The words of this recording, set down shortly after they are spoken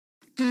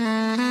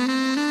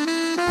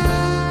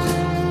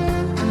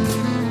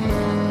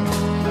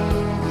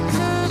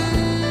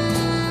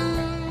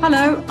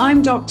Hello,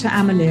 I'm Dr.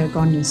 Amalia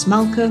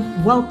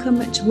Gonyas-Malka. Welcome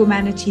to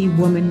Womanity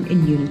Woman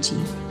in Unity,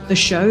 the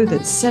show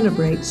that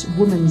celebrates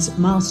women's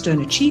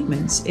milestone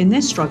achievements in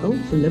their struggle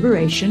for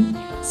liberation,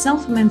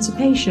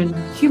 self-emancipation,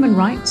 human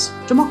rights,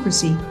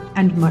 democracy,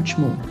 and much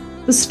more.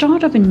 The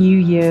start of a new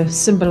year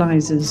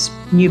symbolizes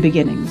new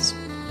beginnings.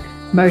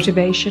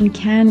 Motivation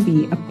can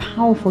be a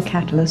powerful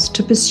catalyst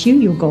to pursue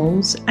your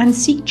goals and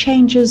seek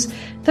changes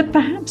that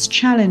perhaps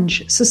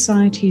challenge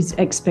society's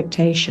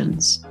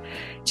expectations.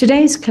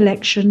 Today's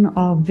collection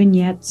of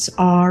vignettes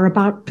are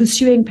about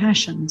pursuing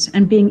passions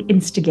and being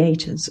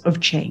instigators of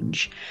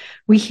change.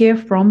 We hear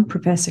from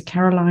Professor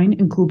Caroline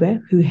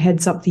Nkube, who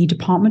heads up the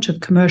Department of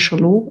Commercial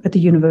Law at the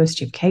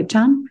University of Cape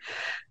Town,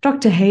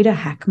 Dr. Hader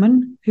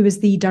Hackman, who is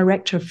the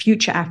Director of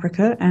Future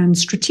Africa and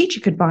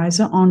Strategic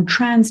Advisor on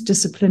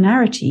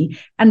Transdisciplinarity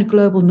and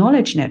Global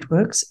Knowledge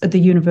Networks at the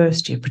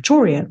University of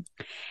Pretoria,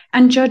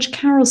 and Judge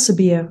Carol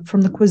Sibiya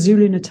from the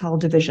KwaZulu-Natal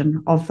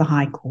Division of the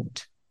High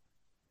Court.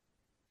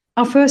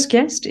 Our first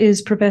guest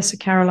is Professor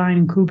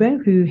Caroline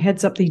Nkube, who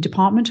heads up the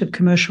Department of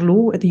Commercial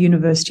Law at the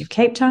University of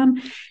Cape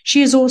Town.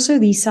 She is also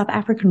the South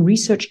African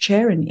Research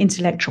Chair in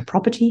Intellectual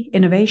Property,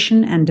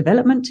 Innovation and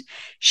Development.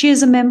 She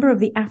is a member of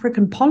the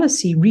African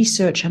Policy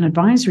Research and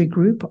Advisory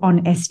Group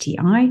on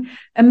STI,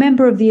 a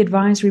member of the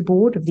Advisory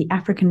Board of the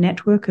African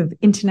Network of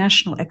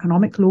International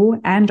Economic Law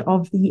and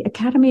of the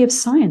Academy of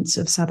Science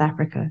of South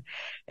Africa.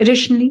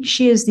 Additionally,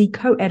 she is the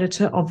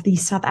co-editor of the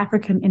South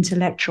African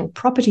Intellectual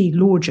Property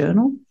Law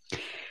Journal.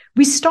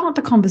 We start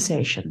the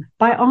conversation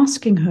by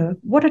asking her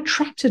what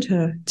attracted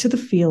her to the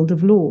field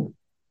of law.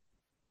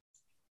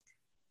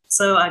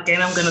 So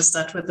again, I'm going to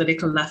start with a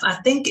little laugh. I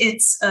think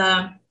it's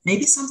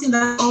maybe something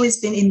that's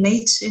always been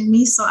innate in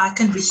me. So I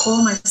can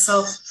recall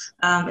myself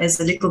as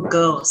a little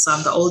girl. So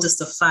I'm the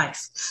oldest of five.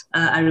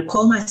 I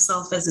recall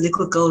myself as a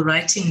little girl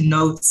writing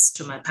notes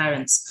to my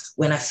parents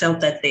when I felt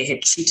that they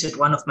had treated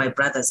one of my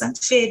brothers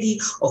unfairly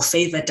or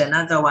favored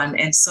another one.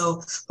 And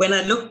so when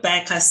I look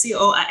back, I see,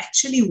 I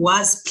actually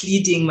was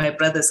pleading my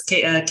brother's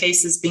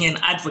cases, being an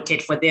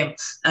advocate for them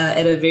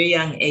at a very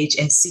young age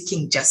and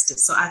seeking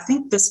justice. So I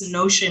think this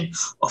notion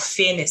of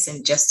fairness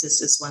and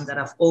justice is one that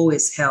I've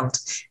always held.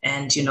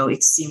 And,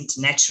 it seemed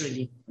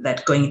naturally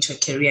that going into a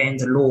career in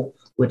the law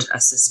would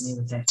assist me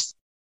with that.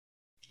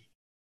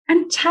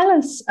 And tell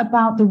us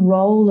about the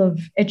role of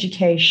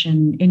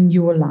education in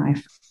your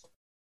life.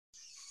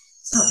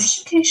 So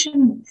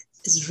education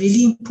is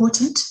really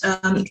important.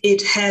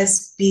 It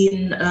has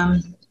been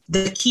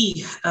the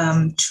key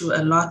to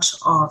a lot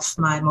of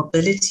my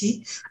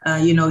mobility.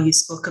 You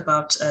spoke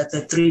about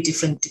the 3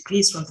 different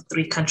degrees from the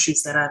 3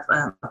 countries that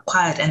I've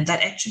acquired, and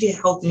that actually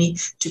helped me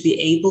to be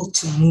able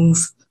to move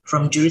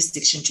from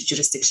jurisdiction to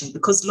jurisdiction,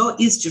 because law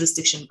is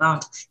jurisdiction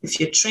bound. If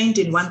you're trained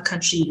in one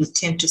country, you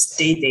tend to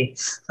stay there.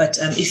 But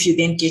if you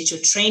then get your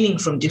training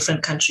from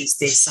different countries,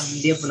 there's some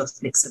level of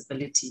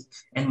flexibility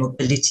and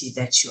mobility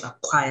that you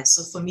acquire.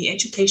 So for me,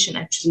 education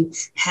actually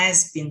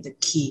has been the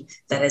key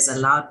that has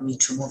allowed me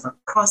to move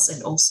across,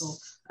 and also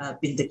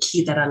been the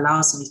key that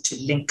allows me to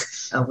link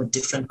with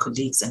different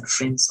colleagues and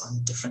friends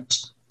on different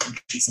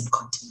countries and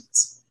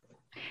continents.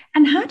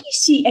 And how do you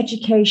see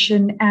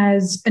education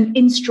as an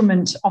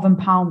instrument of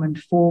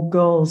empowerment for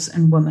girls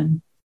and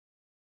women?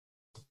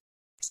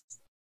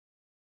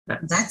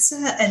 That's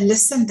a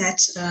lesson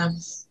that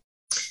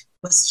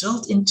was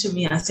drilled into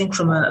me, I think,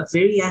 from a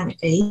very young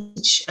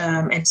age.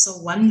 And so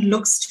one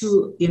looks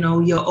to,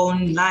 your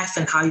own life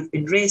and how you've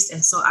been raised.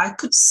 And so I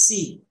could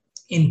see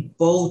in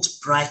bold,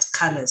 bright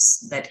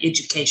colors that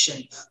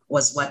education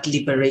was what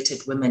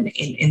liberated women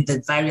in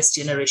the various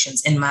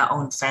generations in my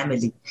own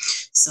family.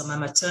 So my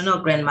maternal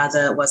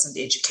grandmother wasn't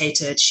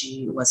educated.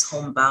 She was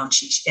homebound,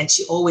 and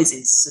she always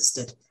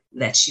insisted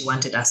that she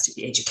wanted us to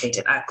be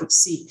educated. I could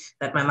see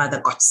that my mother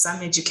got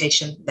some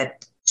education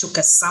that took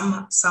us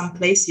some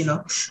place,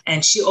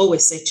 and she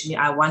always said to me,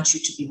 I want you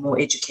to be more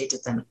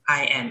educated than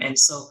I am. And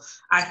so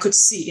I could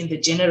see in the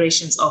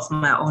generations of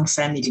my own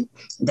family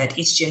that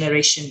each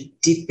generation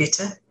did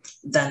better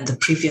than the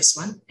previous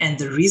one. And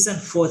the reason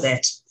for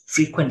that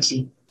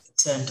frequently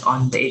turned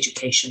on the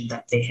education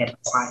that they had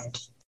acquired.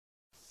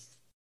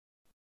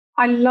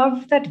 I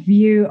love that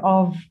view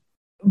of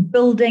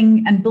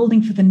building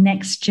for the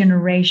next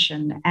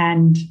generation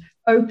and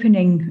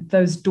opening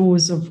those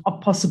doors of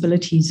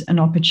possibilities and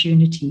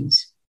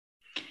opportunities.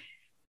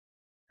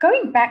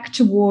 Going back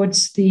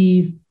towards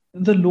the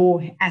law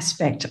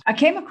aspect, I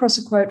came across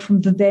a quote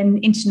from the then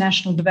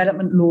International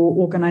Development Law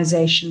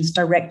Organization's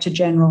Director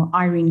General,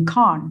 Irene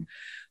Khan,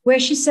 where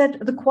she said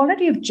the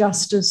quality of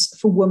justice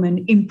for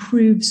women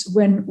improves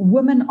when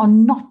women are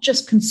not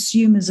just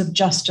consumers of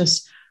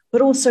justice,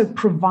 but also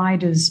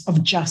providers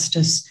of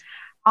justice.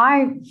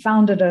 I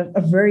found it a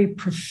very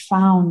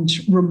profound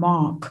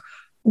remark.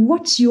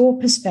 What's your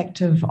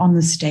perspective on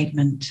the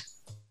statement?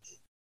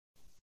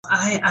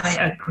 I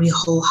agree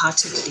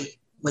wholeheartedly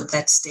with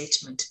that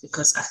statement,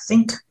 because I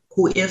think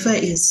whoever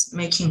is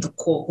making the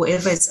call,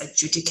 whoever is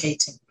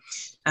adjudicating,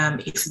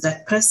 if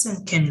that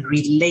person can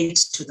relate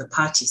to the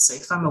party. So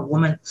if I'm a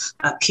woman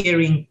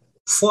appearing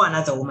for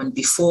another woman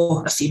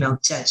before a female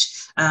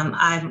judge.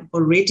 Have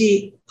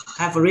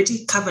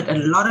already covered a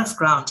lot of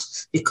ground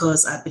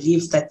because I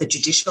believe that the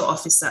judicial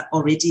officer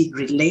already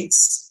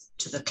relates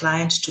to the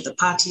client, to the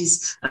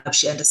parties.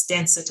 She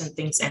understands certain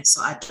things. And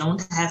so I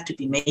don't have to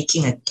be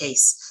making a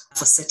case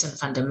for certain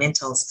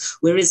fundamentals.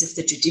 Whereas if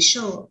the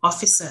judicial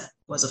officer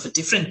was of a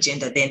different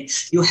gender, then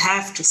you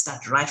have to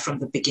start right from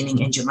the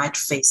beginning and you might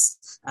face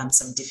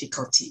some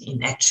difficulty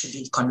in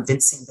actually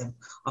convincing them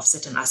of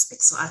certain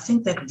aspects. So I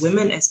think that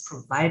women as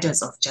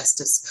providers of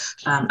justice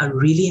are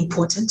really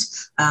important.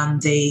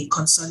 They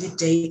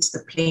consolidate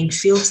the playing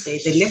field. They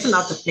level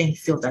out the playing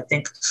field, I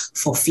think,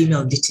 for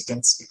female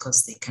litigants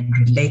because they can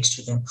relate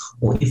to them,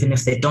 or even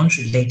if they don't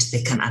relate,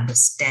 they can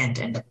understand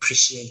and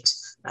appreciate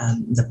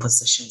the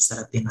positions that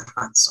have been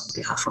advanced on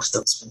behalf of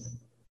those women.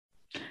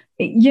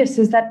 Yes,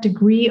 there's that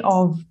degree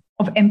of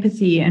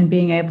empathy and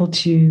being able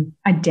to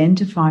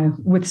identify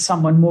with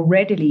someone more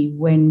readily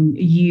when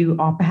you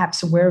are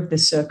perhaps aware of the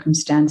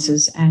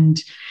circumstances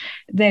and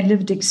their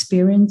lived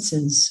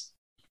experiences.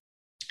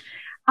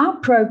 Our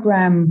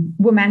program,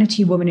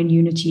 Womanity, Women in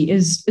Unity,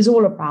 is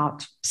all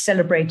about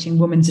celebrating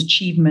women's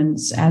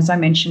achievements, as I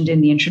mentioned in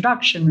the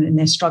introduction, in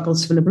their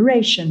struggles for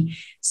liberation,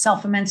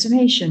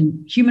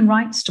 self-emancipation, human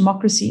rights,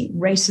 democracy,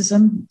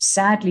 racism,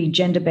 sadly,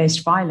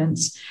 gender-based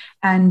violence,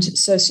 and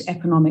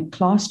socioeconomic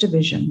class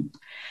division.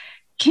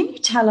 Can you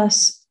tell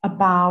us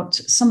about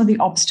some of the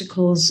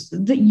obstacles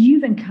that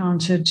you've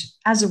encountered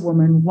as a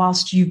woman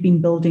whilst you've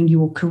been building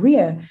your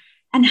career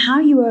and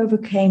how you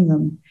overcame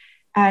them?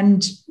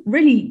 And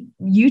really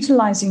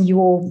utilizing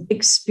your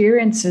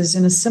experiences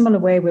in a similar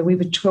way where we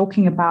were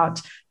talking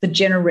about the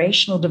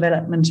generational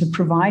development of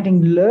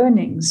providing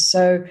learnings.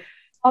 So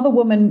other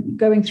women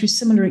going through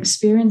similar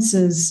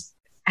experiences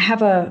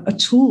have a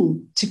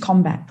tool to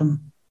combat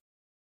them.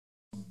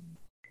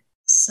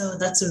 So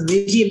that's a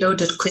really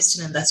loaded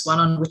question, and that's one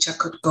on which I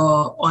could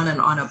go on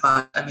and on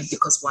about. I mean,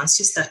 because once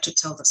you start to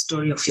tell the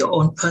story of your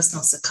own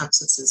personal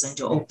circumstances and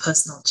your own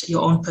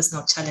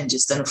personal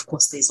challenges, then of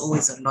course there's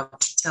always a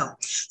lot to tell.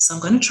 So I'm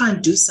going to try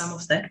and do some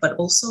of that, but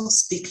also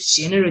speak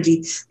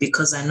generally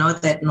because I know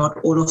that not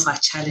all of our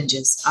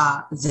challenges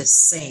are the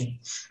same.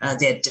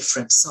 They're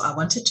different. So I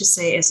wanted to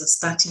say as a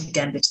starting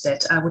gambit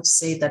that I would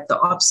say that the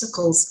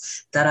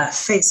obstacles that I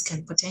face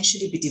can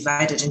potentially be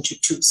divided into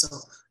two. So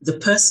the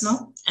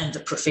personal and the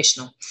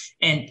professional.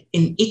 And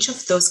in each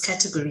of those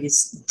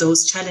categories,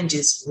 those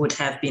challenges would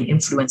have been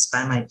influenced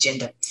by my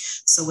gender.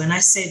 So when I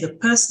say the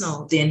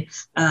personal, then,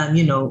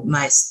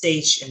 my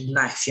stage in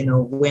life,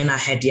 when I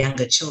had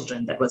younger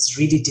children, that was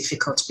really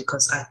difficult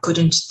because I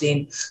couldn't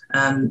then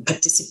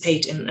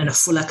participate in a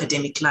full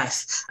academic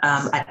life,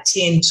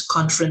 attend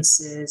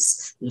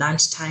conferences,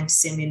 lunchtime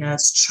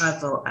seminars,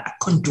 travel. I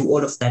couldn't do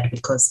all of that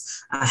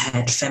because I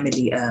had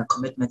family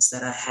commitments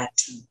that I had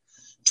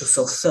to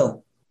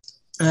fulfill.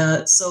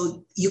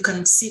 So you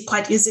can see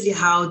quite easily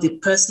how the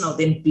personal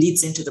then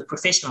bleeds into the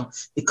professional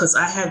because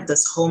I have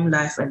this home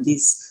life and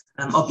these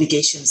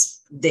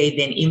obligations, they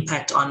then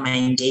impact on my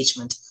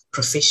engagement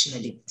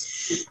professionally.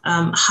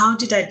 How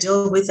did I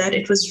deal with that?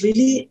 It was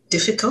really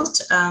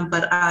difficult,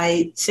 but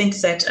I think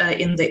that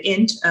in the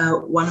end,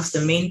 one of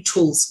the main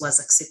tools was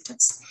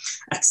acceptance.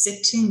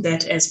 Accepting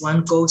that as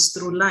one goes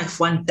through life,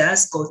 one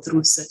does go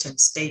through certain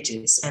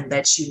stages and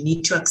that you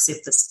need to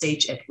accept the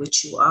stage at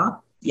which you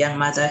are, young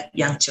mother,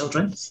 young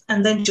children,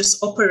 and then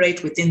just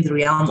operate within the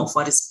realm of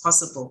what is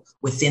possible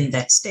within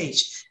that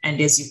stage.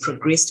 And as you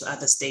progress to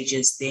other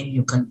stages, then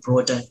you can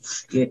broaden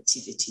your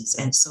activities.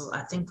 And so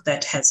I think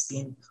that has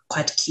been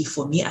quite key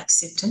for me,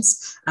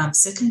 acceptance.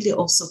 Secondly,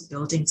 also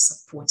building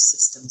support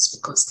systems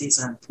because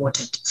these are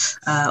important.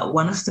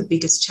 One of the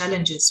biggest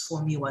challenges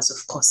for me was,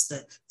 of course,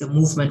 the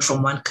movement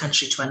from one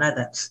country to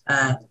another,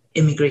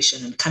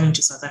 immigration and coming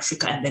to South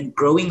Africa and then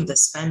growing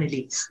this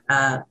family,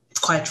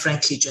 quite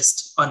frankly,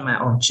 just on my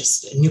own,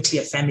 just a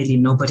nuclear family,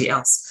 nobody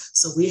else.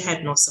 So we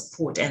had no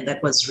support and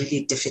that was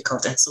really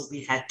difficult. And so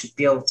we had to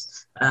build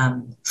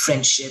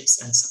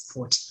friendships and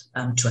support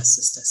to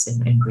assist us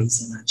in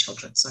raising our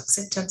children. So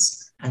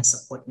acceptance and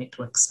support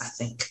networks, I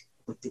think,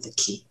 would be the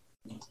key.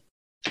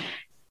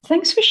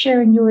 Thanks for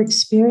sharing your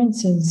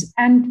experiences.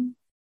 And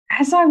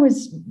as I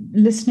was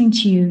listening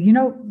to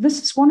you,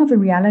 this is one of the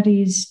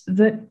realities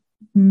that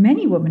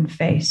many women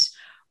face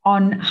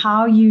on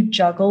how you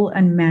juggle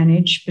and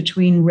manage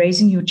between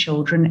raising your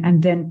children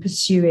and then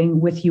pursuing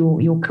with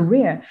your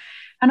career.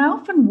 And I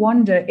often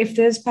wonder if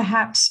there's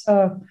perhaps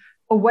a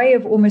way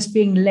of almost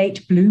being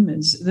late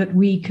bloomers, that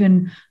we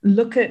can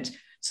look at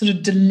sort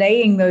of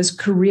delaying those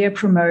career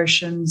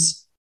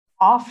promotions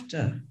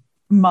after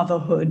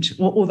motherhood,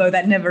 although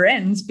that never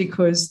ends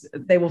because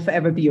they will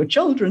forever be your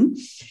children.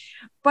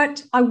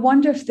 But I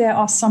wonder if there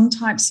are some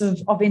types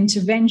of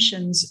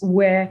interventions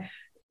where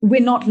we're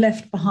not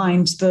left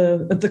behind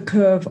the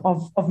curve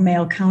of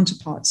male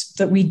counterparts,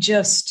 that we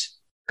just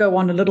go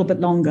on a little bit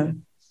longer.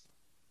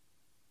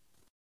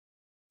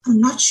 I'm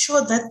not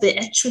sure that there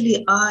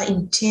actually are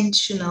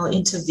intentional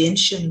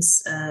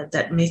interventions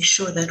that make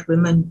sure that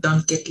women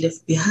don't get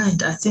left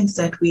behind. I think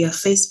that we are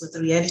faced with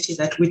the reality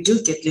that we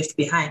do get left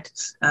behind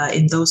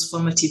in those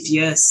formative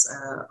years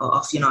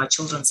of our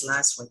children's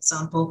lives. For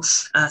example,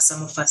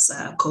 some of us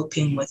are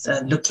coping with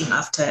looking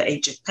after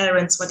aged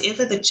parents,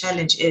 whatever the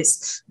challenge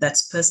is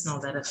that's personal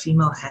that a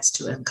female has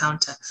to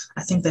encounter.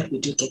 I think that we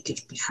do get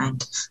left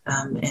behind,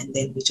 and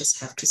then we just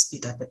have to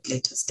speed up at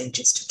later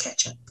stages to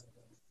catch up.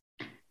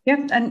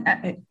 Yeah,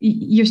 and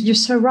you're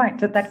so right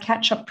that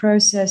catch-up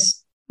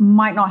process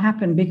might not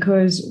happen,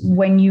 because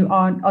when you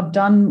are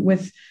done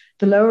with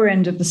the lower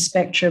end of the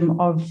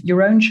spectrum of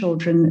your own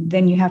children,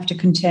 then you have to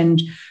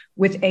contend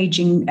with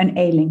aging and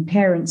ailing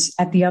parents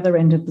at the other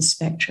end of the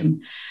spectrum.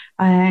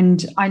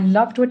 And I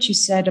loved what you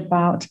said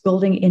about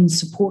building in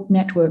support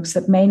networks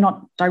that may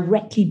not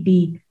directly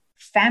be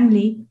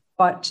family,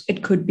 but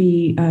it could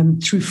be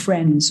through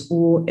friends,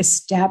 or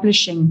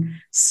establishing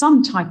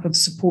some type of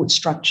support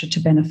structure to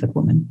benefit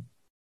women.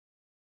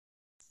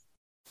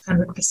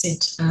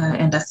 100%.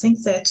 And I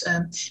think that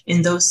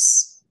in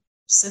those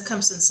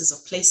circumstances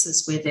or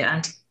places where there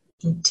aren't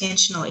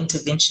intentional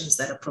interventions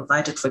that are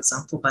provided, for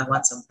example, by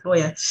one's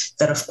employer,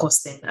 that of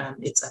course then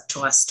it's up to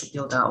us to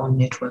build our own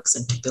networks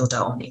and to build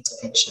our own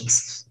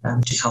interventions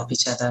to help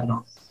each other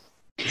along.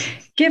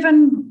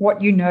 Given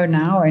what you know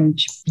now and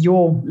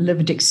your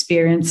lived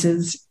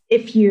experiences,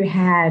 if you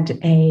had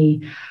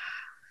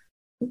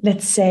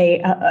let's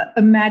say,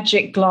 a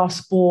magic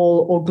glass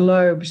ball or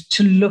globe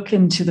to look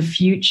into the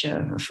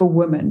future for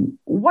women,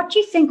 what do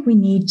you think we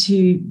need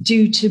to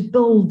do to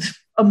build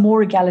a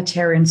more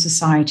egalitarian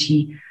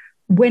society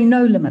where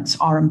no limits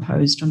are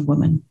imposed on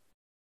women?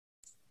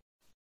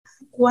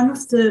 One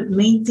of the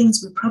main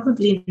things we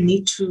probably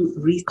need to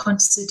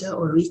reconsider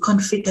or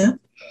reconfigure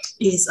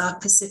is our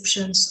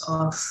perceptions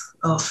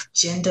of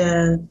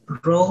gender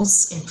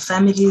roles in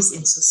families,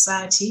 in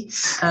society.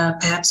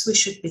 Perhaps we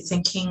should be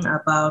thinking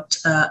about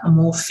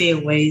more fair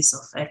ways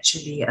of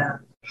actually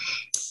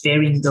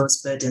bearing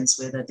those burdens,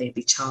 whether they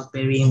be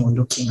childbearing or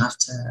looking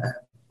after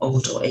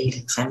old or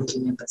ailing family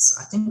members.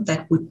 So I think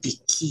that would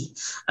be key,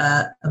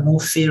 a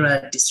more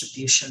fairer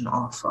distribution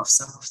of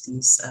some of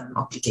these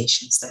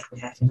obligations that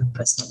we have in our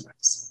personal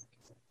lives.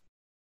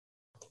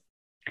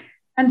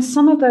 And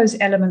some of those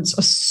elements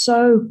are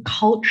so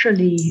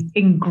culturally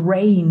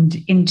ingrained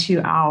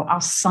into our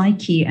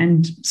psyche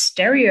and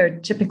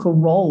stereotypical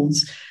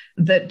roles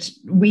that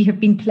we have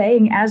been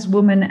playing as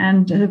women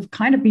and have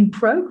kind of been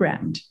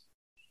programmed.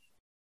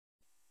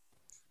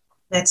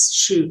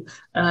 That's true.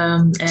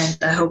 And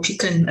I hope you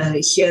can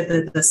hear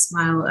the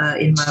smile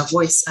in my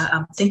voice.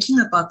 I'm thinking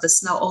about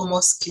this now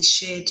almost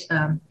cliched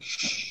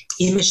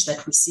image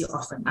that we see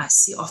often. I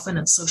see often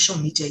on social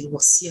media, you will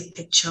see a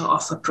picture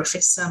of a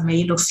professor,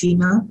 male or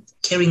female,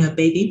 carrying a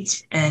baby.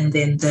 And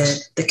then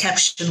the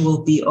caption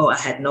will be, "Oh, I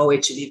had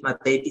nowhere to leave my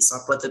baby, so I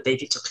brought the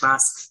baby to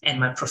class, and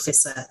my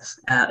professor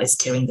is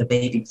carrying the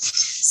baby."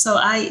 So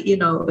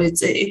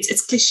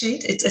it's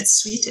cliched, it's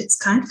sweet, it's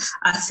kind.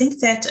 I think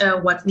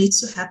that what needs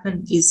to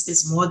happen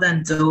is more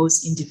than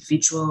those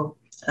individual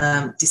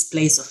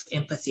displays of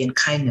empathy and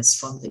kindness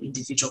from the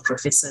individual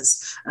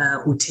professors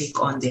who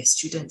take on their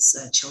students'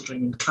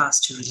 children in class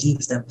to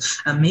relieve them.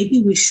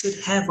 Maybe we should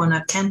have on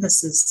our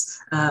campuses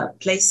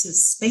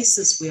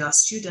spaces where our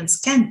students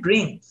can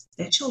bring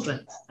their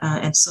children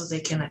and so they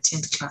can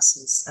attend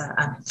classes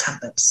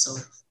unencumbered. So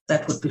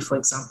that would be, for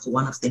example,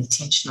 one of the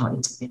intentional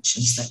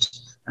interventions that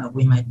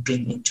we might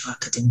bring into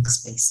academic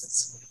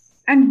spaces.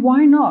 And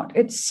why not?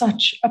 It's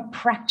such a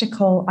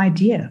practical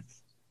idea.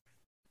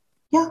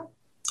 Yeah.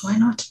 Why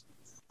not?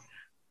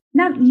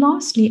 Now,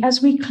 lastly,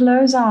 as we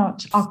close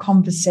out our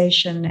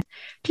conversation,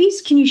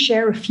 please can you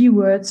share a few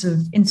words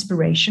of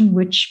inspiration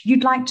which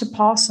you'd like to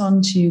pass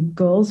on to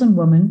girls and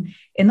women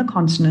in the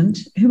continent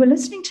who are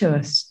listening to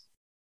us?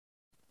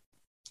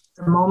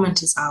 The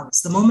moment is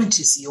ours. The moment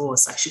is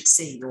yours. I should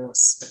say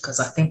yours,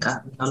 because I think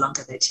I'm no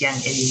longer that young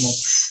anymore.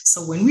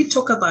 So when we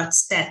talk about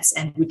stats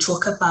and we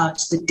talk about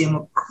the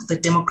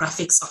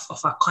demographics of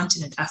our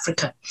continent,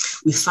 Africa,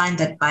 we find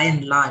that by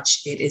and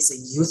large, it is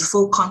a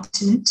youthful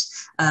continent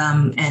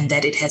and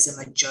that it has a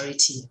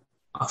majority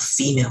of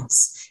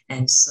females.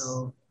 And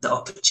so the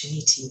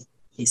opportunity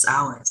is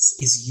ours,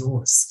 is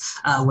yours.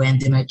 We're in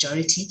the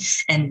majority.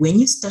 And when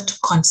you start to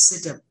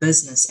consider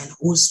business and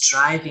who's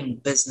driving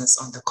business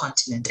on the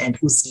continent and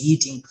who's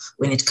leading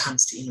when it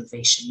comes to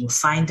innovation, you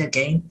find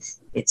again,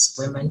 it's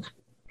women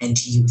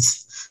and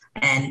youth.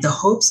 And the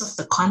hopes of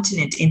the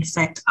continent, in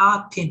fact,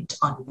 are pinned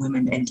on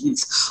women and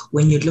youth.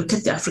 When you look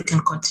at the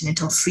African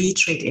Continental Free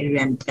Trade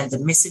Area and the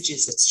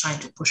messages it's trying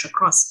to push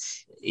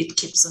across, it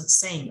keeps on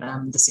saying,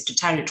 the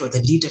secretariat or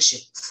the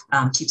leadership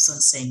keeps on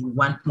saying, we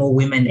want more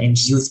women and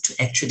youth to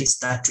actually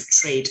start to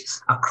trade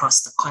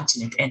across the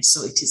continent. And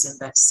so it is in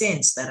that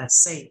sense that I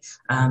say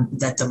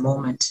that the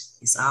moment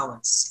is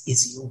ours,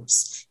 is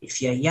yours.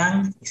 If you're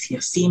young, if you're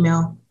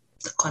female,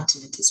 the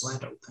continent is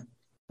wide open.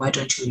 Why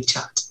don't you reach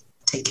out?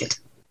 Take it.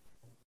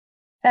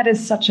 That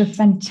is such a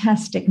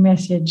fantastic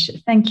message.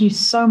 Thank you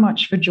so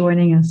much for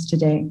joining us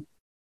today.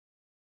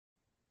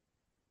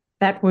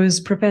 That was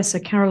Professor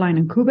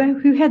Caroline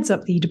Nkube, who heads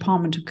up the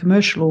Department of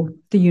Commercial Law,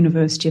 the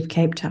University of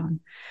Cape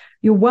Town.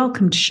 You're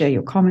welcome to share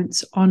your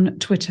comments on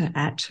Twitter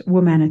at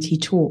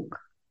WomanityTalk.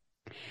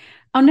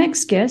 Our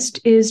next guest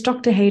is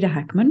Dr. Hader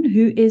Hackman,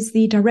 who is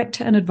the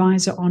Director and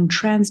Advisor on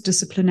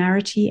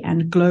Transdisciplinarity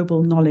and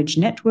Global Knowledge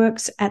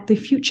Networks at the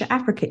Future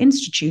Africa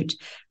Institute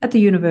at the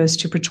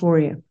University of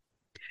Pretoria.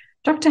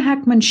 Dr.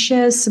 Hackman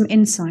shares some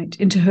insight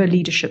into her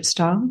leadership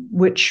style,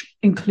 which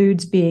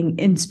includes being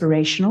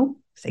inspirational,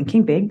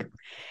 thinking big,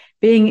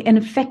 being an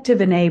effective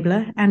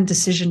enabler and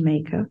decision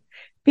maker,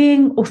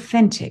 being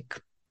authentic,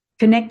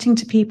 connecting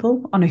to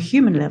people on a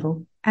human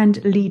level,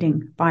 and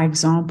leading by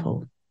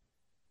example.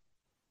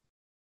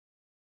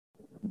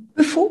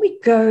 Before we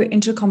go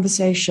into a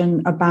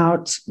conversation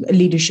about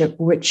leadership,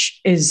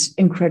 which is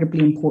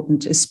incredibly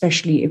important,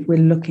 especially if we're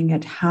looking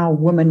at how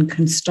women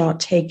can start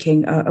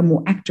taking a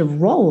more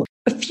active role,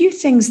 a few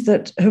things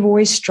that have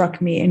always struck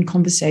me in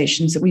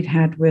conversations that we've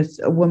had with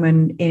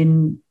women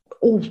in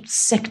all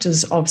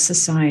sectors of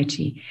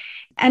society,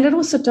 and it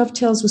also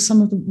dovetails with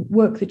some of the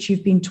work that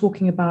you've been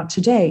talking about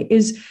today,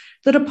 is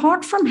that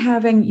apart from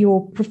having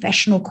your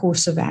professional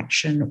course of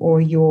action or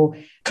your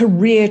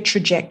career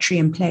trajectory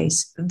in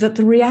place, that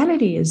the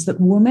reality is that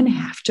women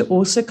have to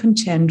also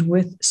contend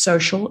with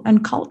social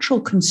and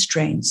cultural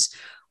constraints,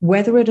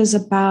 whether it is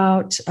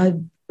about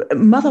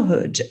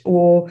motherhood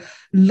or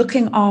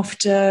looking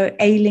after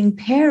ailing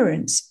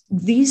parents.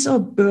 These are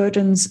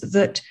burdens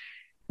that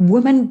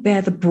women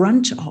bear the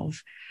brunt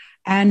of.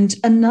 And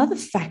another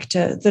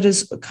factor that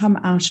has come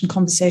out in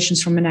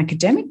conversations from an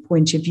academic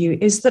point of view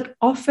is that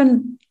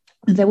often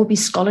there will be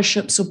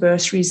scholarships or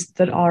bursaries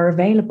that are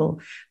available,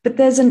 but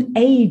there's an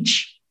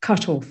age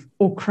cutoff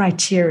or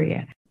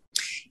criteria.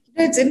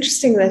 It's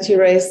interesting that you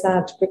raised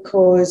that,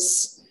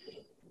 because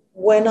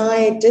when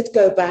I did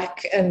go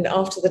back and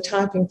after the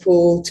typing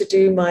pool to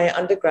do my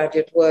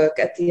undergraduate work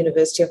at the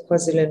University of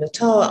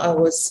KwaZulu-Natal,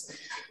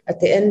 at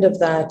the end of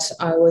that,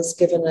 I was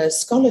given a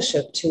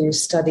scholarship to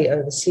study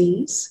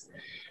overseas.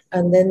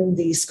 And then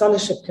the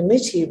scholarship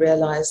committee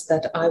realized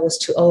that I was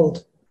too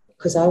old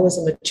because I was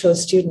a mature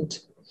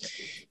student.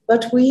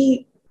 But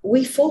we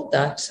fought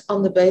that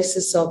on the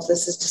basis of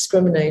this is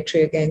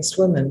discriminatory against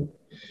women.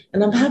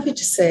 And I'm happy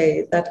to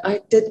say that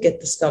I did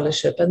get the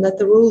scholarship and that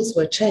the rules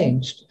were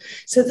changed.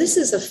 So this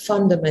is a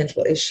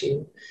fundamental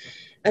issue.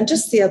 And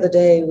just the other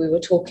day, we were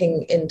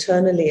talking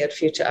internally at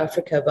Future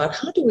Africa about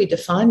how do we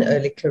define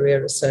early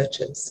career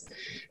researchers?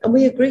 And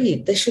we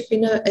agreed there should be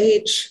no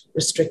age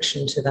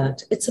restriction to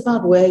that. It's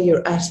about where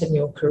you're at in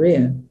your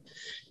career.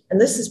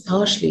 And this is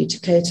partially to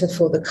cater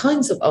for the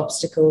kinds of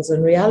obstacles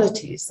and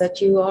realities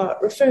that you are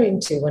referring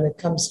to when it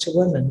comes to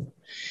women.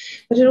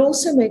 But it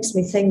also makes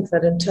me think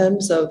that in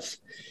terms of,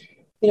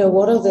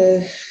 what are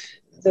the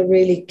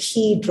really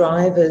key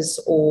drivers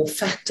or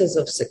factors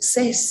of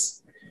success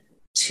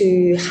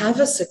to have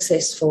a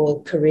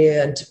successful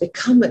career and to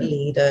become a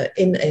leader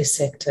in a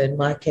sector, in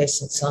my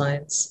case in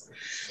science.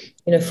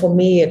 For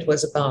me, it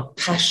was about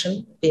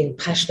passion, being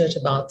passionate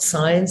about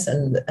science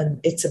and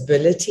its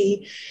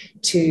ability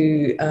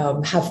to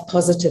have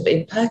positive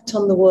impact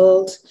on the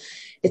world.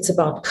 It's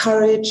about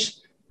courage.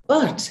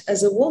 But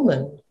as a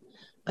woman,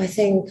 I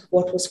think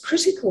what was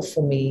critical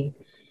for me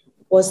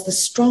was the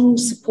strong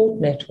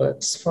support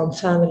networks from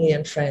family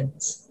and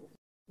friends.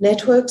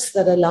 Networks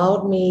that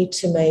allowed me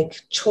to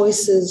make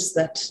choices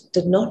that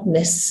did not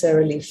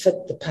necessarily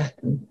fit the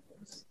pattern.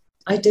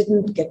 I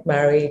didn't get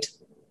married.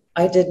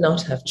 I did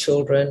not have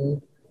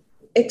children,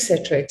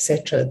 etc.,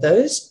 etc.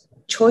 Those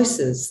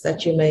choices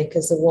that you make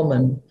as a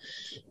woman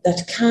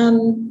that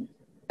can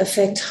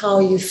affect how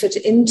you fit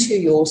into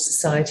your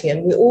society.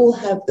 And we all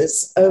have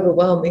this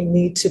overwhelming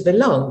need to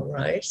belong,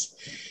 right?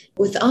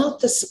 Without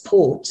the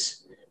support,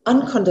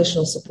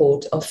 unconditional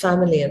support of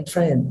family and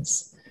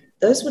friends,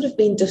 those would have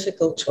been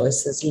difficult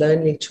choices,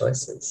 lonely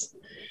choices.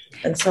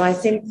 And so I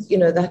think,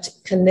 that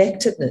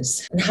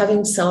connectedness and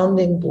having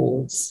sounding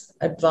boards,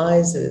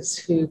 advisors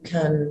who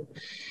can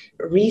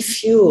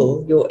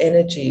refuel your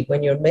energy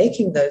when you're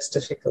making those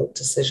difficult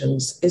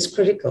decisions is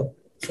critical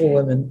for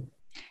women.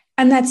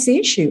 And that's the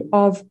issue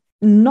of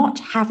not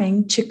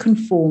having to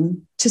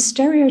conform to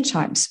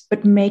stereotypes,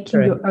 but making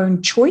Correct. your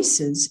own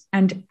choices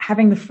and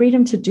having the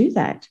freedom to do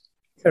that.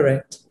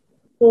 Correct.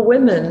 For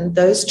women,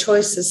 those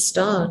choices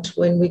start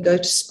when we go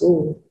to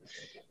school.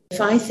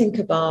 If I think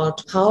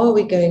about how are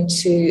we going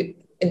to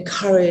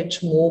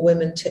encourage more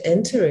women to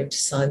enter into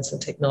science and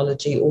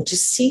technology or to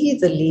see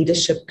the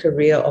leadership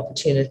career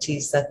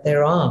opportunities that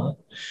there are,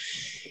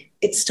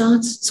 it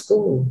starts at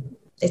school.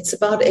 It's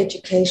about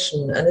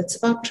education and it's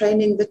about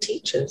training the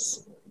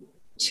teachers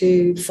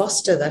to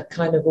foster that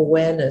kind of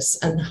awareness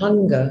and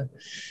hunger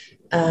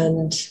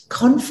and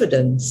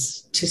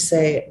confidence to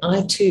say,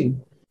 I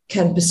too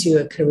can pursue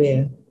a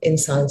career in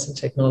science and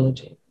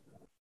technology.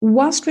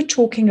 Whilst we're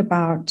talking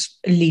about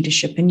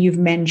leadership, and you've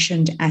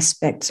mentioned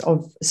aspects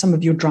of some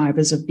of your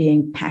drivers of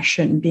being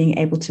passion, being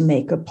able to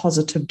make a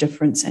positive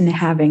difference and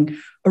having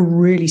a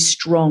really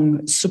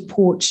strong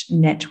support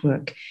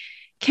network,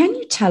 Can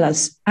you tell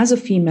us, as a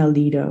female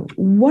leader,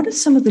 what are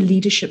some of the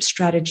leadership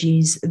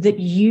strategies that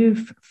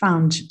you've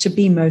found to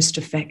be most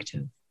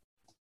effective?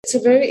 It's a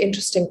very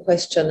interesting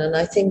question, and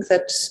I think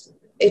that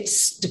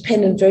it's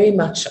dependent very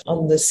much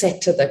on the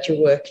sector that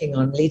you're working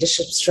on.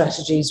 Leadership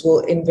strategies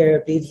will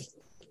invariably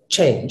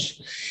change.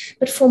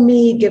 But for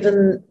me,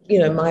 given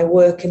my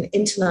work in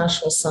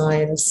international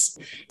science,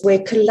 where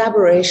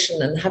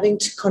collaboration and having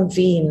to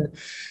convene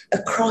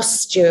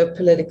across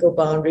geopolitical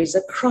boundaries,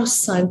 across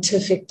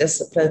scientific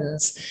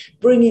disciplines,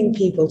 bringing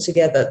people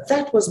together,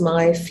 that was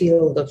my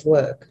field of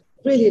work,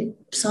 really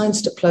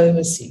science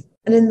diplomacy.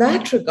 And in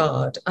that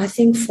regard, I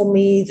think for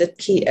me, the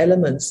key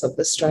elements of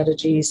the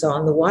strategies are,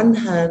 on the one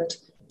hand,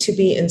 to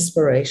be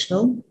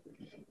inspirational.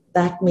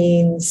 That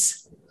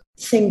means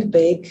think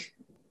big,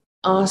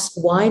 ask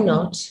why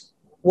not,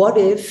 what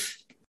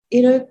if,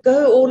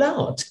 go all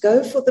out,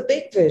 go for the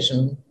big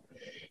vision.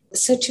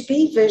 So to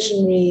be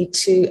visionary,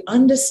 to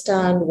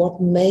understand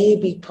what may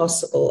be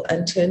possible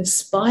and to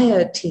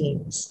inspire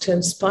teams, to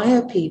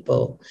inspire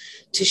people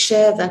to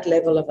share that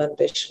level of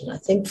ambition. I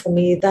think for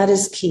me, that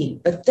is key.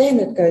 But then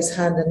it goes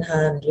hand in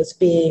hand with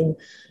being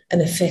an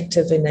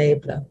effective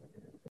enabler.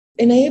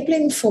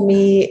 Enabling for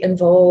me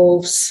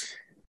involves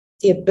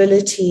the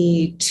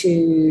ability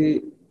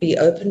to be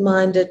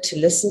open-minded, to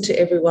listen to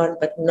everyone,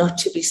 but not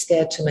to be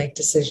scared to make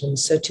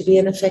decisions. So to be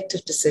an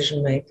effective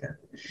decision maker.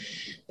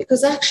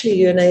 Because actually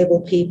you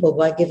enable people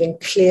by giving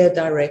clear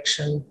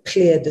direction,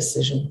 clear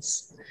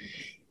decisions.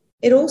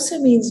 It also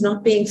means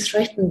not being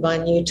threatened by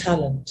new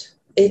talent.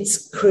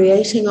 It's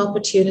creating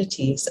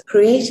opportunities,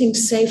 creating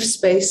safe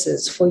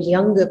spaces for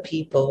younger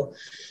people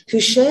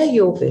who share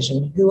your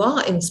vision, who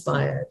are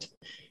inspired,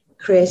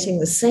 creating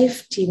the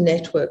safety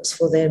networks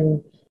for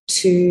them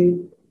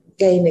to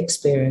gain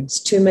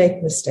experience, to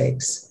make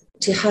mistakes,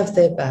 to have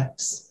their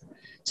backs.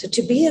 So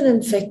to be an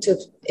effective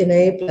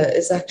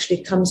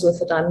enabler comes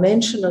with a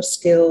dimension of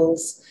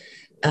skills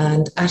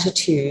and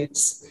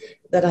attitudes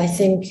that I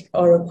think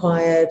are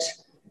required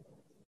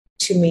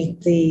to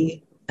meet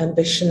the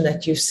ambition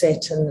that you've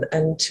set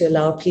and to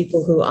allow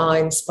people who are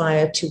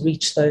inspired to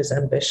reach those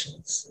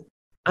ambitions.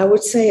 I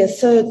would say a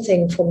third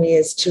thing for me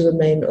is to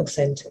remain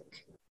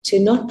authentic, to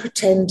not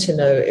pretend to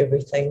know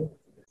everything,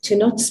 to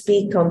not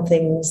speak on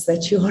things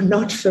that you are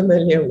not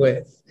familiar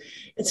with.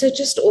 And so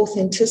just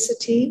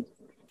authenticity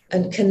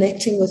and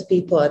connecting with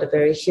people at a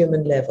very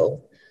human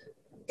level.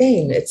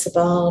 Again, it's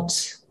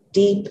about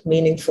deep,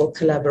 meaningful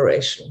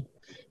collaboration.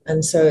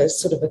 And so it's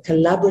sort of a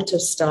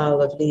collaborative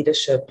style of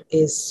leadership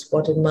is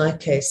what, in my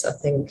case, I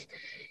think,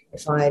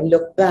 if I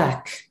look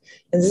back,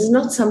 and this is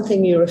not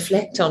something you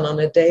reflect on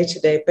a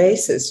day-to-day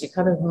basis, you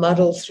kind of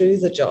muddle through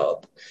the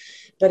job.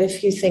 But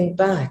if you think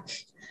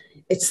back,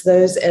 it's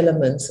those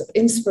elements of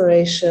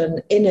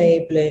inspiration,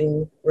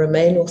 enabling,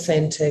 remain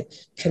authentic,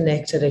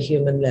 connect at a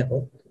human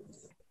level.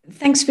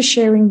 Thanks for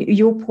sharing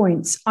your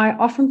points. I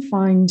often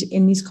find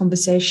in these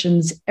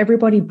conversations,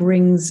 everybody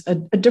brings a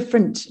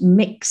different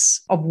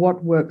mix of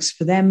what works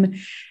for them.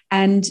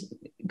 And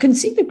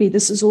conceivably,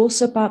 this is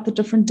also about the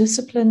different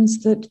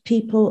disciplines that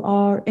people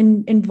are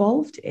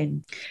involved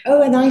in.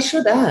 Oh, and I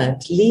should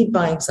add, lead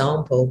by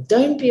example.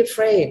 Don't be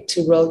afraid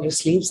to roll your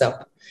sleeves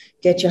up,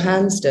 get your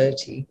hands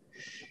dirty.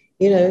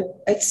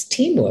 It's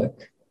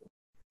teamwork.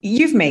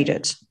 You've made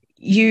it.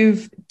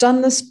 You've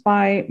done this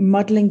by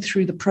muddling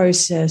through the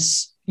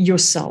process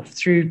yourself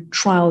through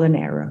trial and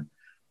error.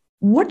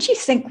 What do you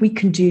think we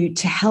can do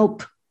to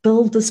help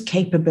build this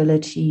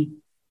capability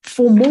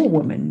for more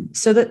women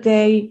so that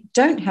they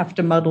don't have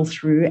to muddle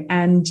through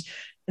and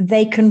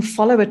they can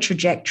follow a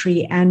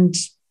trajectory and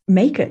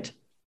make it?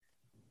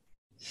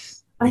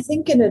 I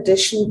think in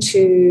addition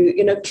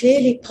to,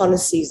 clearly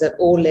policies at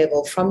all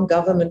levels, from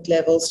government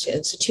levels to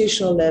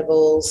institutional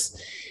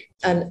levels,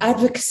 and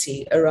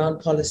advocacy around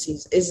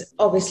policies is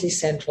obviously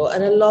central.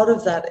 And a lot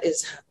of that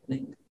is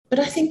happening. But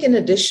I think in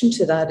addition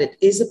to that, it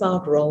is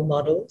about role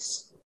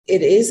models.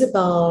 It is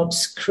about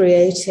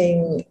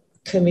creating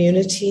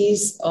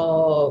communities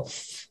of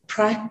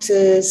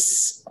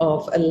practice,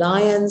 of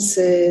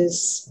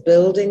alliances,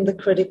 building the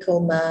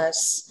critical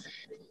mass.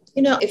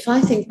 If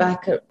I think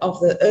back of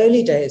the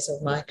early days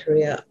of my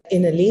career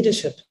in a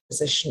leadership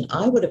position,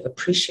 I would have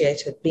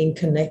appreciated being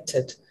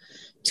connected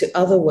to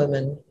other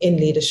women in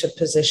leadership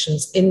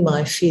positions in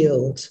my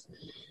field.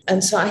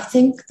 And so I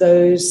think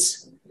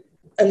those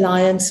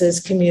alliances,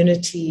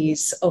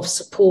 communities of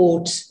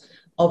support,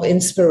 of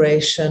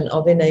inspiration,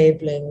 of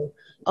enabling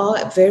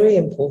are very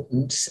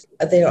important.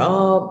 There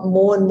are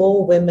more and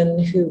more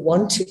women who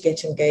want to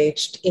get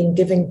engaged in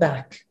giving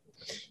back.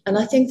 And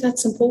I think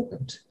that's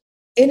important.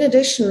 In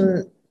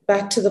addition,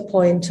 back to the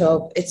point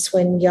of it's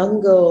when young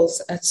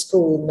girls at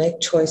school make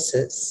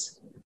choices,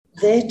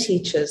 their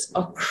teachers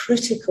are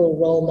critical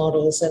role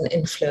models and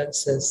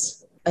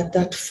influencers at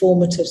that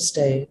formative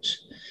stage.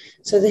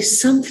 So there's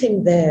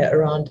something there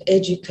around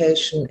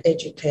education,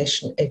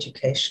 education,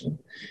 education.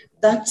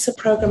 That's a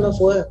program of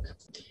work.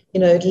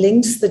 It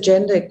links the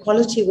gender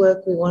equality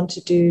work we want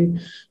to do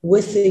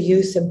with the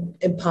youth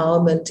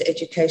empowerment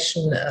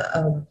education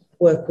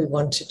work we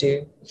want to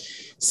do.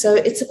 So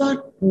it's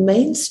about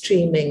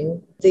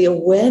mainstreaming the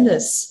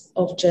awareness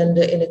of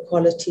gender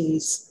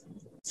inequalities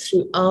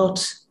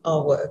throughout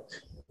our work,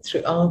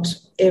 throughout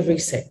every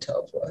sector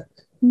of work.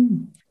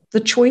 The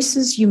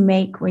choices you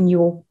make when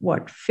you're,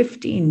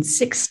 15,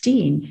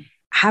 16,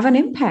 have an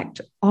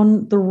impact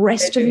on the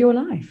rest of your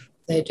life.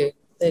 They do.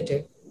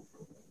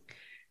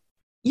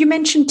 You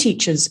mentioned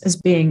teachers as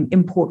being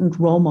important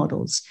role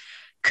models.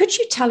 Could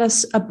you tell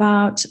us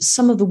about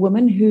some of the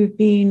women who've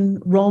been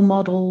role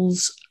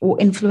models or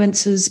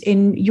influencers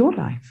in your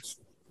life?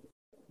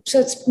 So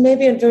it's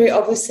maybe a very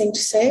obvious thing to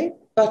say,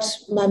 but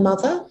my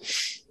mother,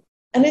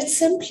 and it's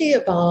simply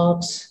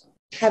about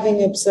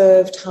having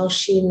observed how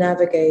she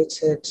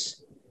navigated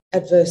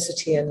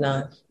adversity in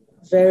life.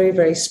 Very,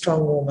 very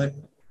strong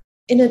woman.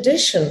 In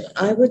addition,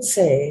 I would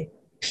say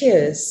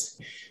peers,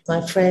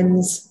 my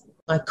friends,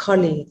 my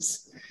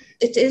colleagues.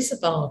 It is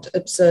about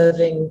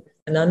observing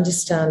and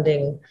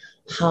understanding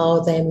how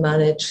they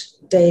manage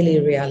daily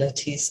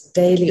realities,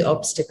 daily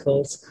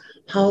obstacles,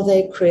 how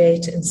they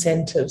create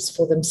incentives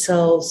for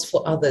themselves,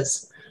 for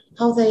others,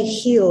 how they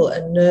heal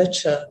and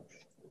nurture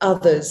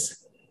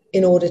others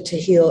in order to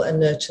heal and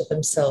nurture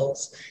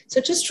themselves.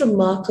 So just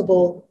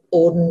remarkable,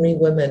 ordinary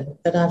women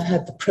that I've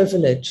had the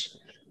privilege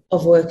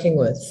of working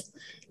with.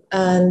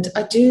 And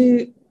I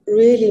do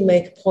really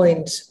make a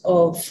point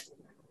of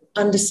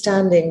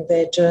understanding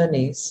their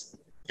journeys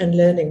and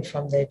learning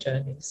from their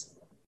journeys.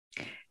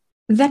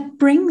 That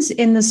brings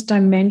in this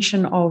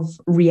dimension of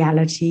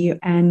reality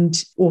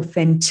and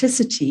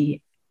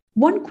authenticity.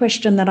 One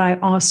question that I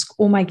ask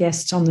all my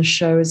guests on the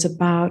show is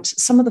about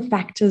some of the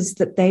factors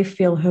that they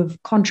feel have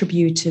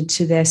contributed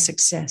to their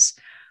success.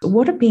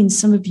 What have been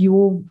some of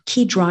your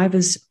key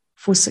drivers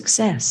for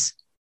success?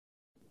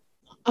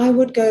 I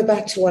would go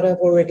back to what I've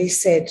already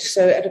said.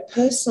 So at a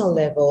personal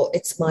level,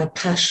 it's my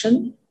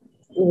passion.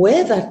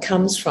 Where that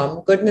comes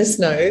from, goodness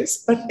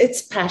knows, but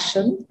it's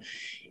passion.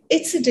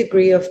 It's a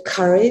degree of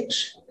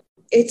courage.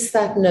 It's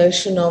that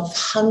notion of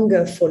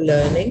hunger for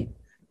learning.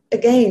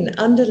 Again,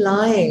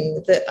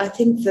 underlying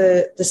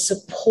the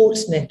support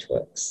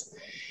networks,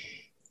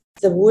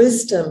 the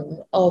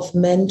wisdom of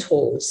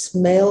mentors,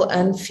 male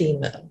and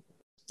female.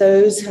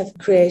 Those have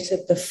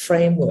created the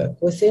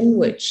framework within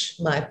which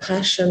my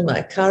passion,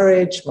 my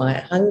courage, my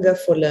hunger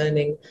for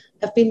learning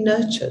have been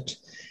nurtured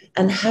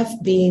and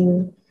have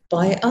been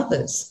by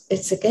others.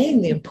 It's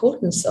again the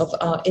importance of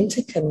our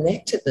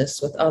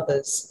interconnectedness with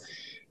others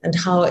and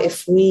how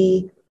if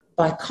we,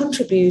 by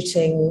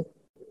contributing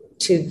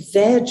to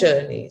their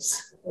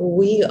journeys,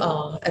 we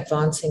are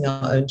advancing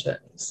our own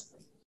journeys.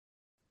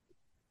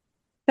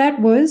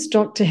 That was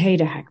Dr.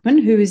 Hader Hackman,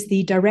 who is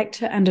the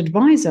Director and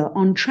Advisor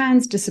on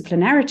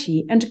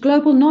Transdisciplinarity and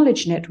Global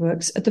Knowledge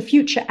Networks at the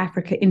Future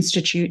Africa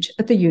Institute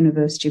at the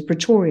University of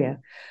Pretoria.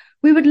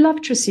 We would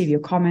love to receive your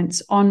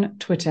comments on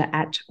Twitter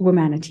at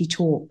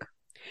Womanitytalk.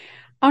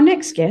 Our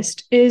next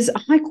guest is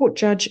High Court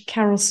Judge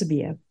Carol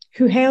Sibiya,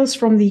 who hails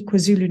from the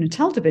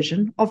KwaZulu-Natal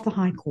Division of the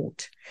High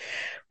Court.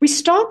 We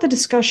start the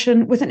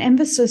discussion with an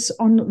emphasis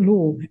on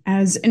law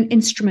as an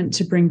instrument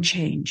to bring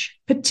change,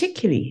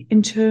 particularly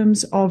in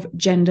terms of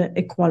gender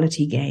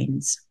equality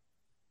gains.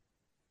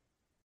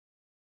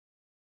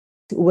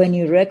 When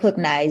you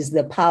recognize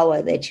the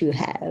power that you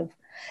have,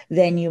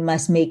 then you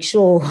must make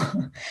sure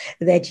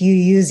that you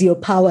use your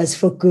powers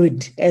for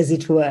good, as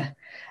it were,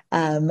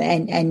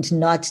 and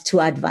not to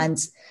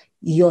advance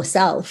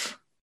yourself,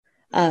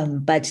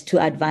 but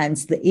to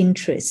advance the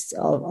interests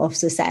of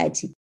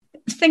society.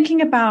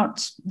 Thinking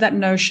about that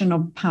notion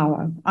of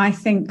power, I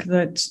think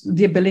that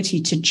the ability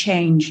to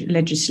change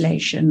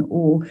legislation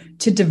or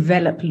to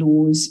develop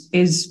laws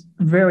is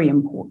very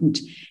important.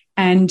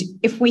 And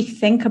if we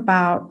think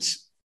about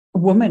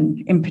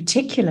women in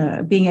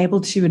particular being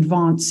able to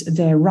advance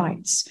their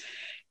rights,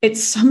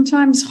 it's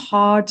sometimes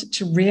hard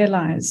to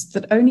realize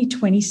that only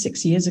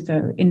 26 years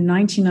ago, in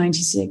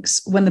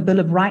 1996, when the Bill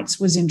of Rights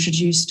was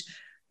introduced,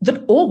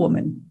 that all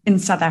women in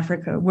South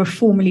Africa were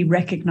formally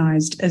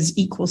recognized as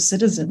equal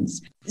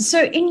citizens.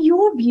 So in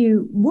your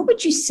view, what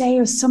would you say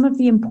are some of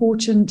the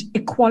important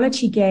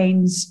equality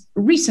gains,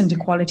 recent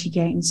equality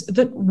gains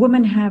that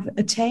women have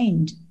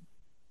attained?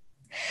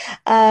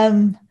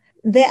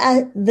 There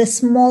are the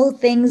small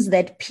things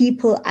that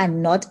people are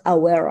not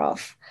aware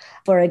of.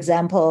 For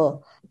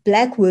example,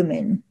 Black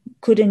women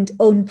couldn't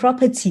own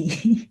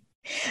property.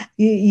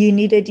 You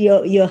needed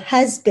your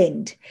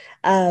husband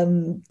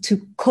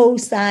to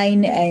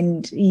co-sign,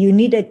 and you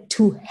needed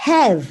to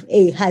have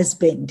a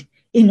husband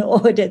in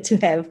order to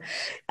have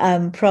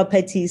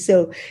property.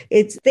 So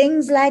it's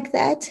things like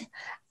that.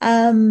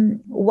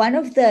 One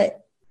of the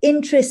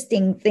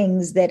interesting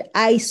things that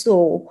I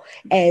saw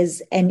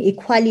as an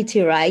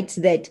equality right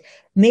that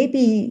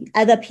maybe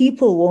other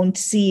people won't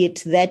see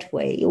it that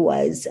way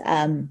was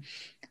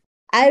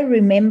I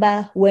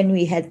remember when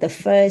we had the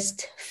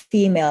first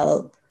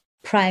female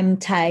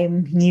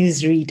primetime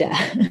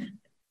newsreader.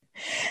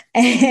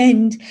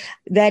 And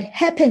that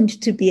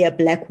happened to be a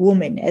Black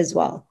woman as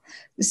well.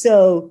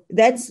 So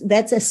that's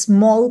a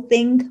small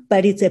thing,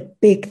 but it's a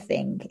big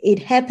thing. It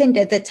happened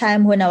at the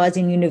time when I was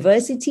in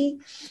university.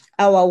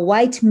 Our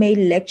white male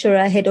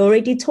lecturer had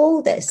already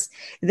told us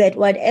that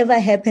whatever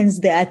happens,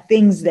 there are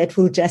things that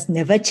will just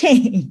never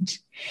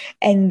change.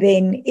 And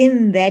then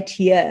in that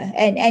year,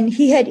 and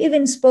he had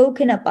even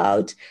spoken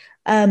about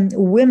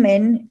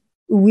women,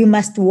 we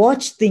must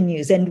watch the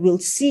news and we'll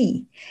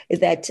see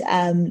that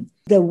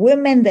the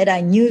women that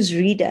are news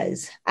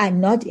readers are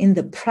not in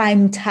the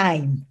prime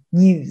time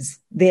news.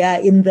 They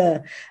are in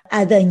the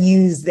other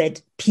news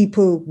that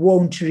people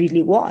won't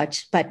really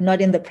watch, but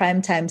not in the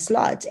prime time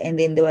slot. And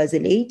then there was a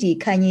lady,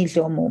 Khanyi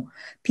Dlomo.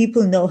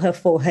 People know her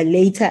for her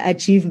later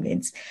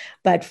achievements.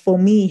 But for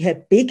me, her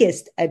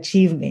biggest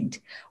achievement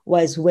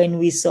was when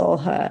we saw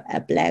her, a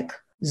Black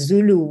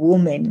Zulu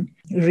woman,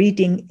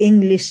 reading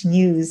English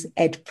news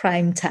at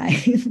prime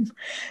time.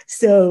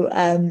 So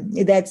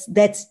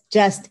that's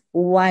just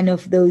one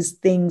of those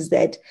things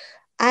that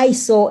I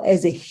saw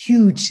as a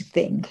huge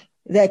thing.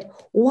 That,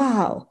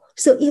 wow,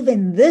 so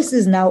even this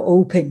is now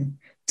open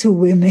to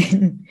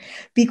women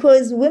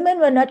because women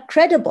were not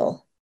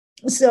credible.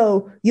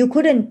 So you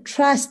couldn't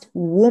trust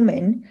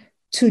women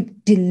to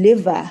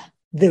deliver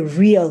the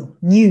real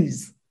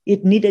news.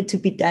 It needed to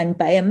be done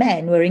by a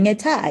man wearing a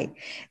tie.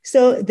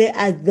 So there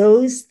are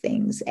those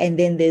things. And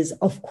then there's,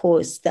 of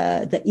course,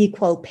 the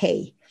equal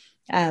pay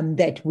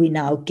that we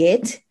now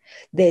get.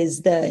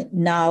 There's the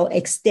now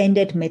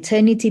extended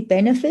maternity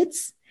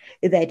benefits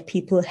that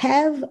people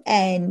have,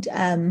 and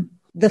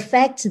the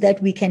fact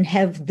that we can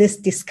have this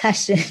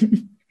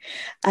discussion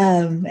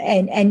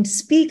and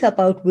speak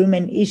about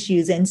women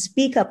issues and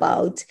speak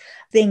about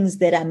things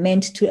that are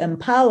meant to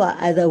empower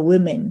other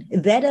women,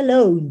 that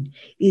alone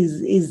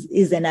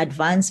is an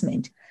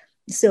advancement.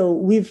 So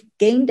we've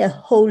gained a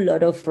whole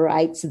lot of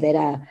rights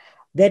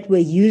that were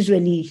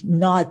usually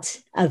not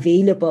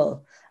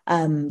available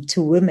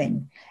to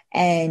women.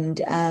 And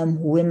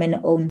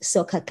women own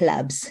soccer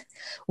clubs.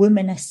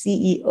 Women are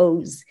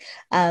CEOs.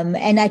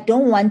 And I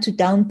don't want to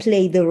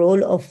downplay the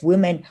role of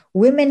women.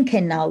 Women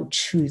can now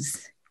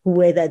choose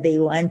whether they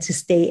want to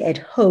stay at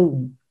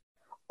home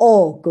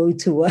or go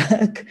to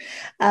work,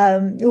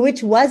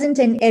 which wasn't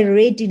a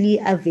readily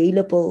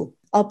available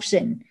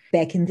option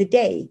back in the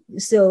day.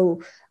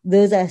 So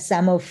those are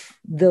some of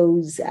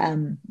those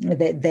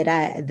that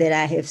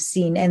I have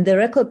seen. And the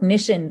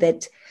recognition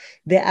that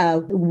there are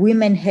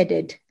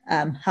women-headed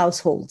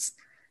households,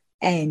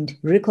 and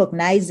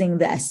recognizing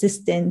the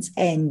assistance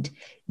and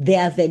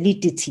their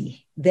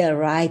validity, their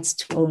rights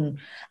to own,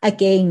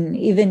 again,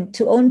 even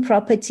to own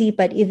property,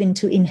 but even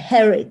to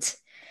inherit,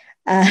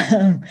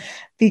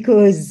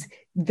 because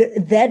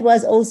that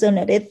was also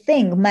not a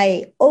thing.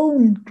 My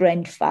own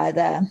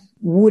grandfather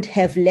would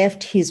have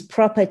left his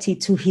property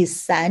to his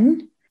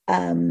son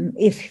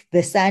if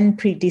the son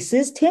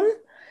predeceased him,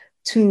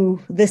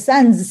 to the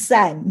son's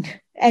son,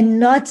 and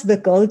not the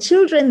girl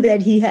children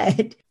that he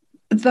had.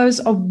 Those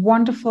are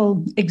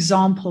wonderful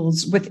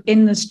examples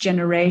within this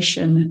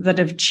generation that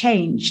have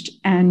changed,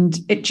 and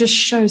it just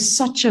shows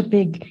such a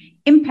big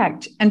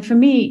impact. And for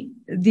me,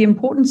 the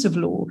importance of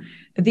law,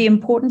 the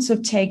importance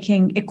of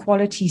taking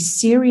equality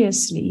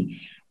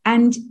seriously.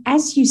 And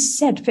as you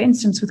said, for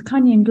instance, with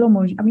Khanyi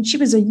Dlomo, I mean, she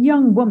was a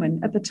young woman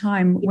at the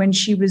time when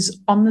she was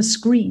on the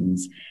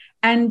screens,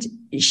 and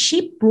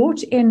she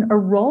brought in a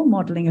role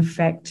modeling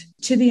effect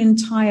to the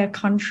entire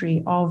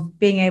country of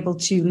being able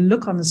to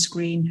look on the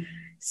screen,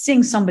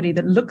 seeing somebody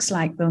that looks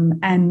like them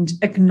and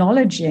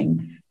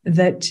acknowledging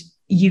that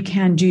you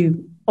can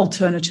do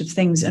alternative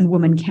things and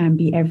women can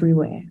be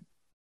everywhere.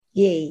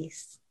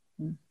 Yes.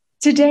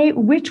 Today,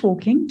 we're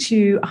talking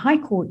to High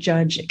Court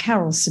Judge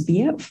Carol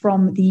Sibiya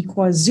from the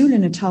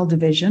KwaZulu-Natal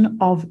Division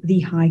of the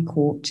High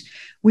Court.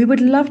 We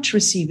would love to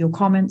receive your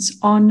comments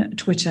on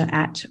Twitter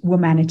at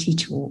Womanity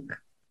Talk.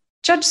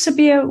 Judge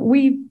Sibiya,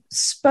 we've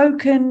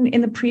spoken in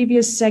the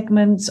previous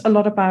segments a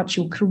lot about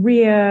your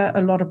career,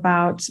 a lot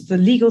about the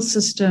legal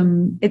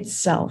system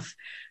itself.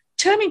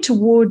 Turning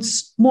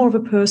towards more of a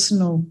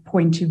personal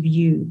point of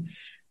view,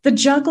 the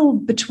juggle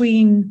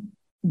between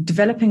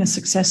developing a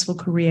successful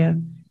career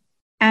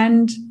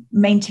and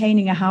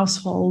maintaining a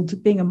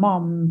household, being a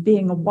mom,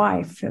 being a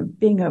wife,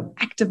 being an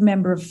active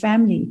member of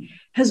family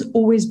has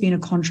always been a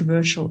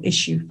controversial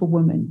issue for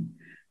women.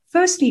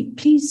 Firstly,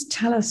 please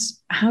tell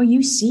us how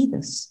you see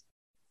this.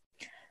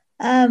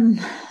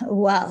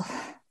 Well,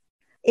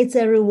 it's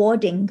a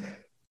rewarding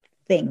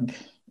thing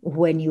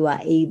when you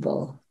are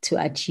able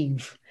to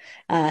achieve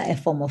a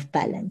form of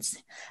balance.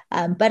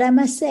 But I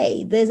must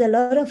say, there's a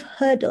lot of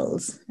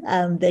hurdles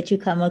that you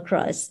come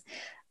across.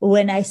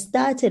 When I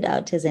started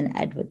out as an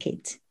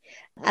advocate,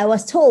 I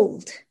was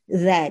told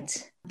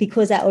that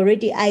because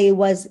I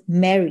was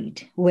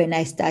married when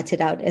I started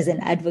out as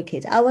an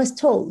advocate, I was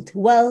told,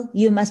 well,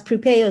 you must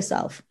prepare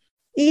yourself.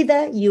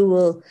 Either you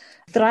will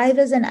thrive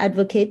as an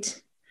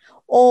advocate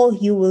or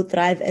you will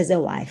thrive as a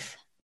wife,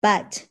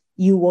 but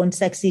you won't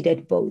succeed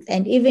at both.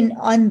 And even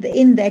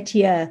in that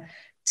year,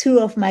 two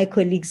of my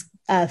colleagues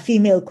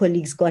female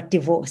colleagues got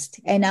divorced.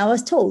 And I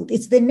was told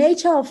it's the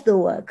nature of the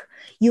work.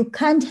 You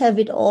can't have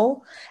it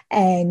all.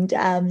 And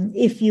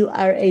if you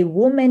are a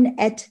woman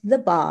at the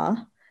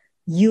bar,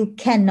 you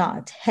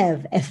cannot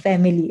have a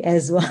family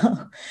as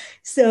well.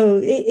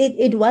 So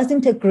it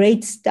wasn't a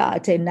great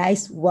start, a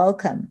nice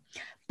welcome.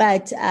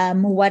 But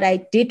what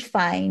I did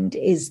find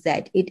is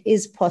that it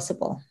is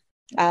possible.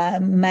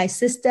 My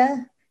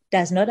sister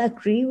does not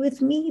agree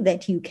with me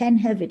that you can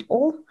have it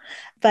all,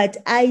 but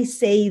I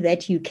say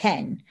that you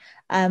can,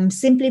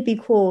 simply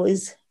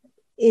because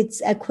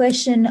it's a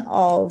question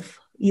of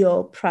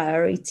your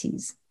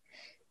priorities,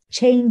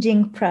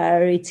 changing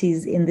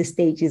priorities in the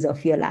stages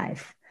of your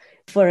life.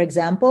 For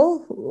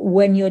example,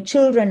 when your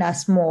children are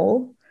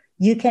small,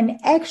 you can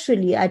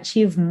actually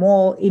achieve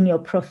more in your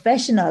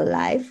professional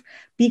life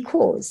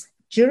because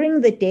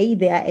during the day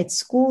they are at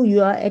school,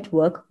 you are at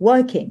work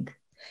working.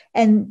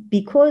 And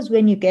because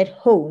when you get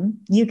home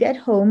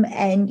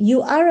and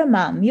you are a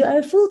mom, you are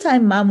a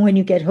full-time mom when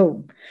you get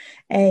home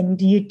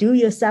and you do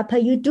your supper,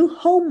 you do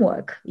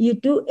homework, you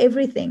do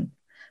everything,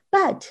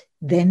 but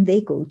then they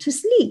go to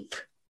sleep.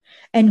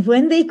 And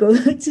when they go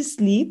to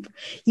sleep,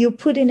 you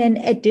put in an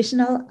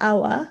additional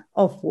hour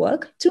of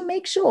work to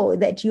make sure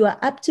that you are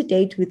up to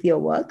date with your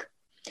work.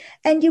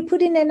 And you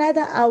put in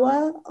another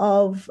hour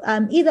of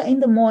either in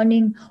the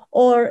morning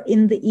or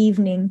in the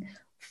evening,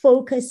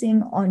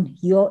 focusing on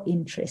your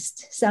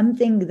interest,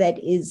 something that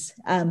is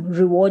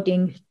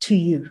rewarding to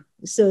you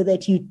so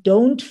that you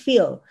don't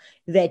feel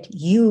that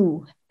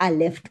you are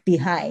left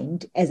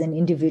behind as an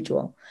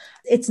individual.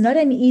 It's not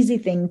an easy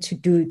thing to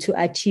do to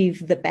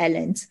achieve the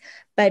balance,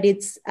 but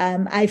it's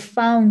I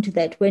found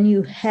that when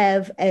you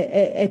have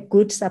a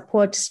good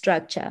support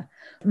structure,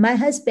 my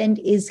husband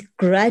is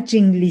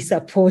grudgingly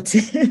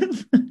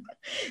supportive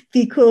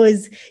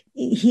because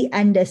he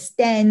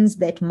understands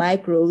that my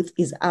growth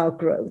is our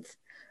growth,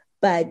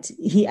 but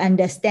he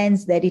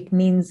understands that it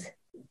means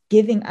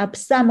giving up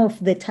some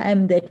of the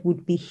time that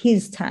would be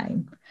his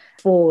time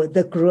for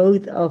the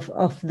growth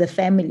of the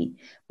family.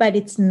 But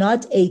it's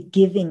not a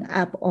giving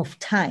up of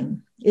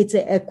time. It's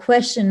a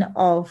question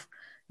of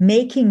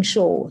making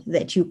sure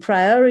that you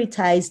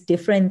prioritize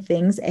different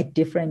things at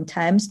different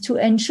times to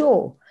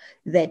ensure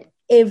that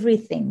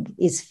everything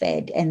is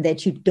fed and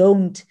that you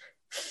don't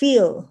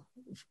feel,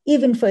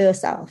 even for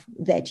yourself,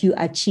 that you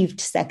achieved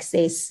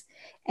success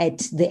at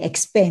the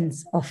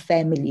expense of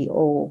family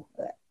or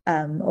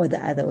the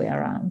other way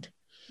around.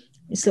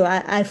 So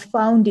I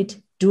found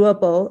it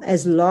doable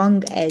as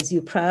long as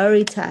you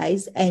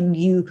prioritize and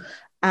you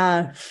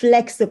are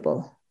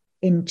flexible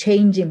in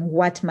changing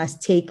what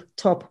must take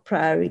top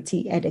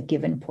priority at a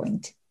given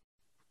point.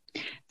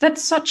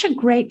 That's such a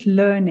great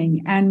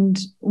learning. And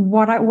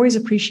what I always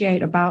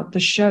appreciate about the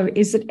show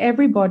is that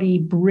everybody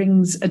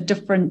brings a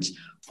different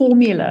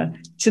formula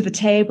to the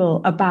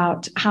table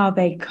about how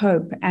they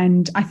cope.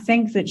 And I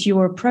think that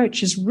your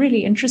approach is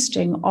really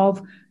interesting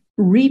of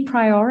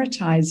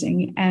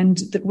reprioritizing, and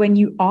that when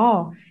you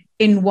are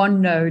in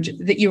one node,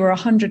 that you are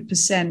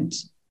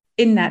 100%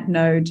 in that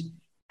node,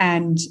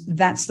 and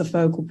that's the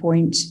focal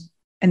point.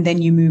 And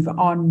then you move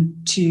on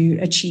to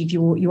achieve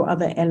your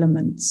other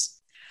elements.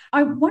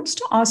 I wanted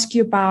to ask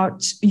you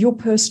about your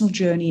personal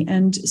journey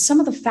and some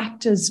of the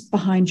factors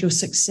behind your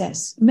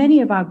success. Many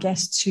of our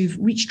guests who've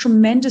reached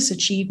tremendous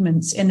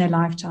achievements in their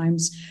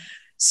lifetimes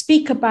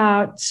speak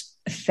about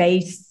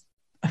faith,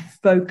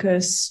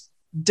 focus,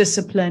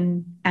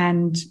 discipline,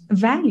 and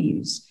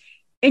values.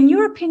 In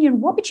your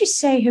opinion, what would you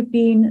say have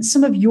been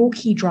some of your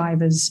key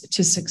drivers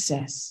to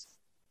success?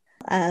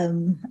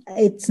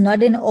 It's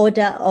not in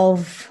order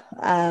of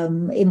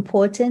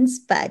importance,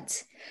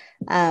 but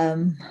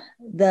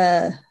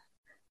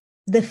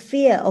the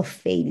fear of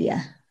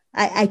failure.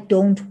 I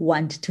don't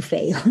want to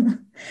fail.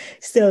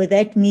 So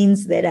that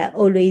means that I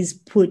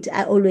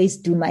always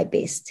do my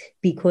best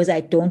because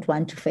I don't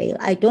want to fail.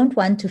 I don't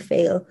want to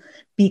fail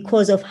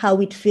because of how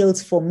it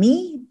feels for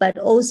me, but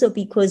also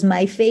because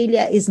my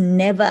failure is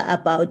never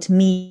about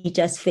me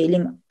just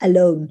failing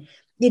alone.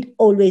 It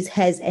always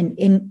has an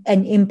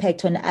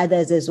impact on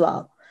others as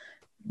well.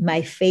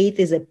 My faith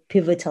is a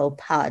pivotal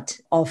part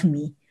of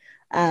me.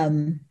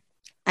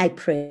 I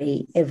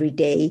pray every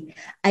day.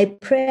 I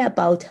pray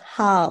about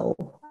how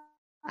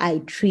I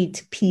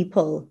treat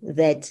people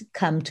that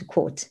come to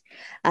court.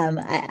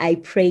 I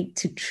pray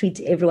to treat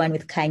everyone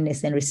with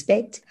kindness and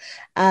respect.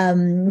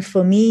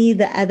 For me,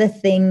 the other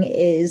thing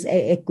is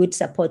a good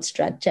support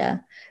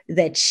structure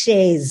that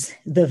shares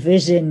the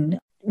vision.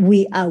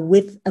 We are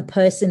with a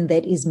person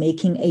that is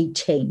making a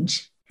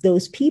change.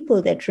 Those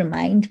people that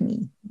remind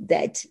me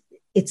that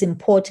it's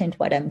important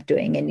what I'm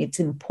doing, and it's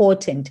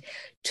important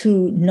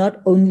to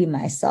not only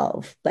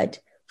myself, but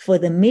for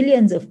the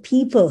millions of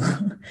people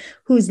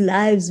whose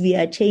lives we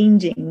are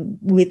changing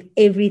with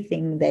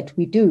everything that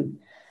we do.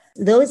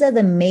 Those are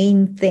the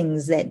main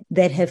things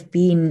that have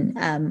been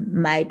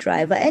my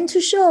driver, and to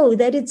show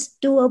that it's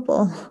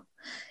doable.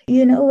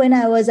 You know, when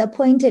I was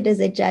appointed as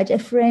a judge, a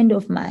friend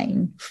of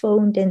mine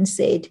phoned and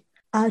said,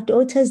 "Our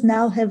daughters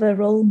now have a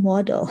role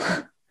model."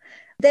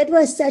 That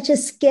was such a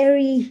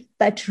scary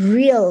but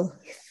real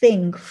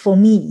thing for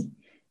me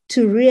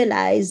to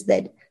realize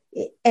that,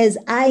 as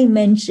I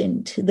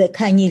mentioned, the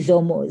Khanyi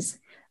Dhomos,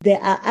 there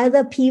are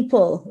other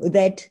people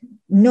that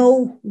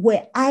know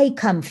where I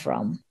come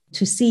from.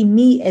 To see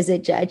me as a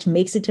judge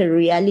makes it a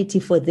reality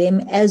for them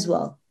as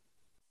well.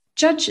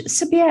 Judge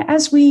Sabir,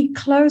 as we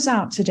close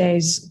out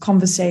today's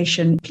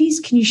conversation, please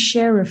can you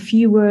share a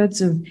few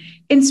words of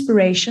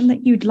inspiration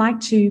that you'd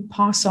like to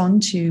pass on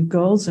to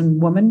girls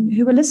and women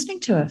who are listening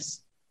to us?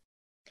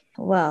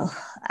 Well,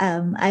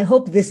 I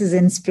hope this is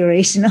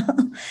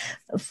inspirational.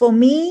 For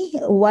me,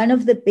 one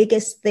of the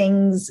biggest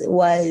things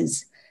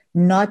was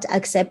not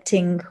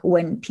accepting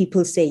when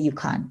people say you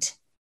can't.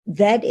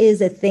 That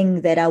is a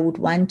thing that I would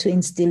want to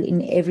instill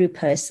in every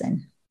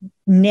person.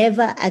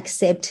 Never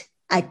accept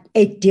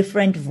a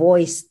different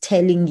voice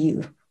telling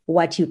you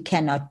what you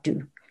cannot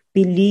do.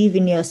 Believe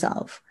in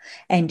yourself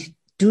and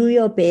do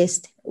your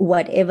best,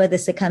 whatever the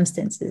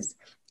circumstances.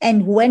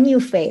 And when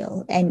you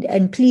fail,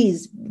 and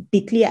please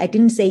be clear, I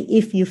didn't say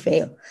if you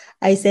fail.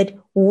 I said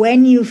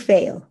when you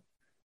fail,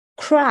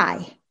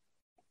 cry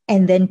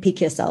and then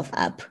pick yourself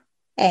up.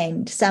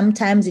 And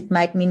sometimes it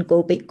might mean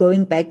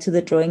going back to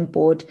the drawing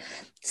board.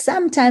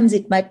 Sometimes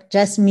it might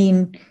just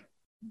mean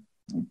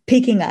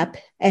picking up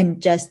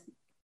and just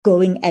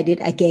going at it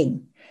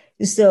again.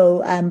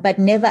 So, but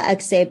never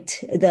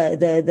accept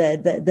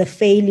the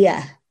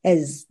failure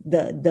as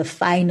the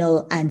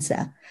final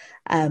answer.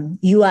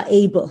 You are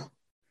able.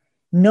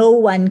 No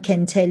one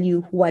can tell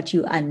you what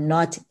you are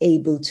not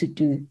able to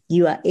do.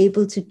 You are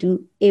able to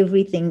do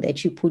everything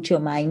that you put your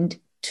mind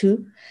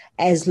to,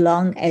 as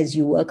long as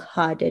you work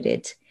hard at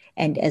it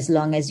and as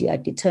long as you are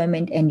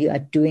determined and you are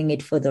doing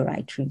it for the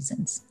right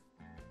reasons.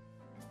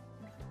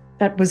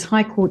 That was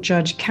High Court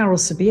Judge Carol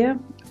Sabir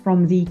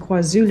from the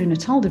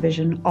KwaZulu-Natal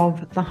Division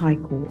of the High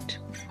Court.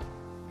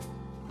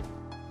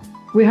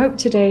 We hope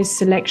today's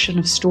selection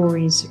of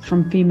stories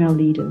from female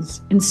leaders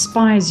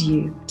inspires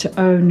you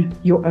to own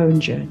your own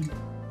journey.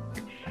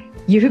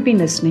 You have been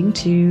listening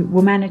to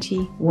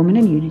Womanity, Woman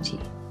in Unity.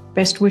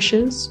 Best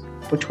wishes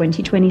for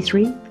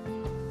 2023.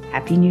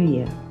 Happy New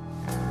Year.